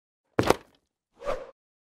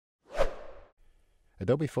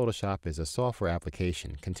Adobe Photoshop is a software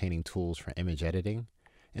application containing tools for image editing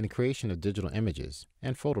and the creation of digital images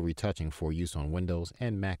and photo retouching for use on Windows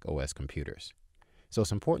and Mac OS computers. So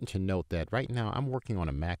it's important to note that right now I'm working on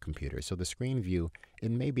a Mac computer, so the screen view, it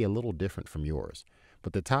may be a little different from yours,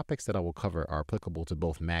 but the topics that I will cover are applicable to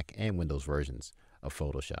both Mac and Windows versions of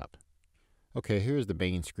Photoshop. Okay, here's the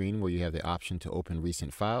main screen where you have the option to open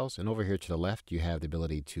recent files, and over here to the left you have the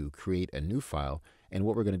ability to create a new file, and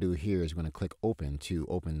what we're going to do here is we're going to click open to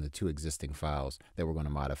open the two existing files that we're going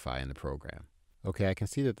to modify in the program. Okay, I can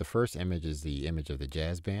see that the first image is the image of the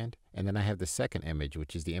jazz band, and then I have the second image,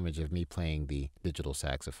 which is the image of me playing the digital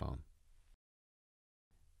saxophone.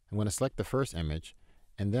 I'm going to select the first image,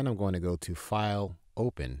 and then I'm going to go to File,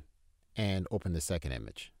 Open, and open the second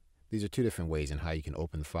image. These are two different ways in how you can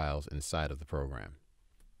open files inside of the program.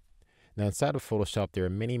 Now inside of Photoshop there are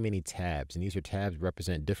many tabs, and these are tabs that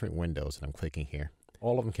represent different windows, and I'm clicking here.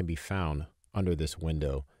 All of them can be found under this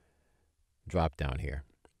window drop down here.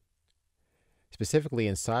 Specifically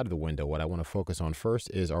inside of the window, what I want to focus on first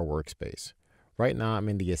is our workspace. Right now I'm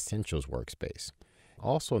in the Essentials workspace.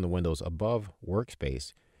 Also in the windows above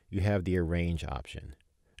Workspace, you have the Arrange option.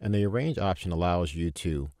 And the Arrange option allows you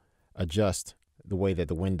to adjust the way that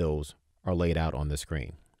the windows are laid out on the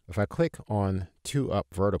screen. If I click on 2 up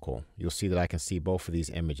vertical, you'll see that I can see both of these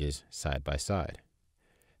images side by side.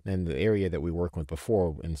 Then the area that we worked with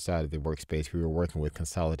before inside of the workspace, we were working with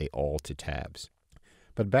consolidate all to tabs.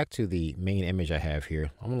 But back to the main image I have here,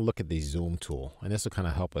 I'm going to look at the zoom tool, and this will kind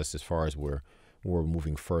of help us as far as we're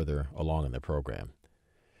moving further along in the program.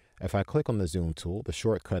 If I click on the zoom tool, the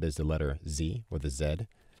shortcut is the letter Z or the Z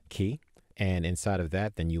key. And inside of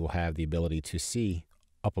that, then you will have the ability to see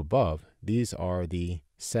up above, these are the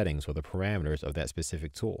settings or the parameters of that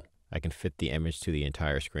specific tool. I can fit the image to the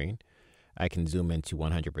entire screen. I can zoom into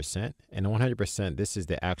 100%, and 100%, this is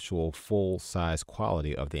the actual full size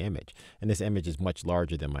quality of the image. And this image is much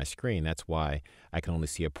larger than my screen. That's why I can only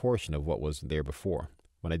see a portion of what was there before.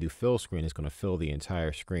 When I do fill screen, it's going to fill the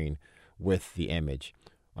entire screen with the image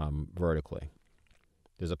vertically.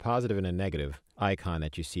 There's a positive and a negative icon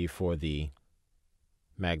that you see for the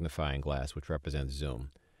magnifying glass, which represents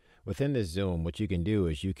zoom. Within this zoom, what you can do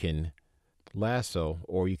is you can lasso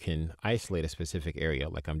or you can isolate a specific area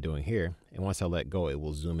like I'm doing here. And once I let go, it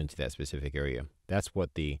will zoom into that specific area. That's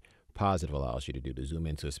what the positive allows you to do, to zoom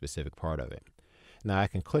into a specific part of it. Now I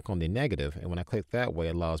can click on the negative, and when I click that way,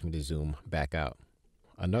 it allows me to zoom back out.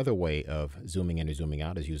 Another way of zooming in or zooming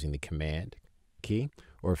out is using the Command key,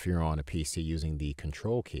 or if you're on a PC, using the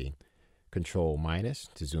Control key, Control minus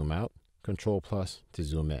to zoom out, Control plus to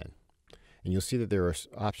zoom in. And you'll see that there are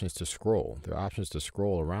options to scroll. There are options to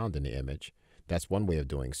scroll around in the image. That's one way of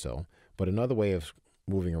doing so. But another way of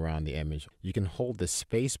moving around the image, you can hold the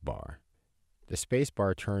space bar. The space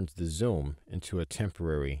bar turns the zoom into a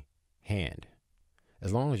temporary hand.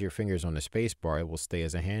 As long as your finger is on the space bar, it will stay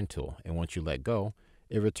as a hand tool. And once you let go,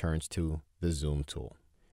 it returns to the zoom tool.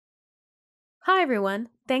 Hi everyone,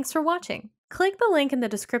 thanks for watching. Click the link in the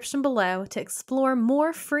description below to explore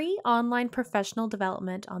more free online professional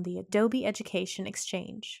development on the Adobe Education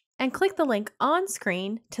Exchange. And click the link on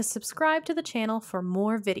screen to subscribe to the channel for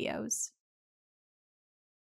more videos.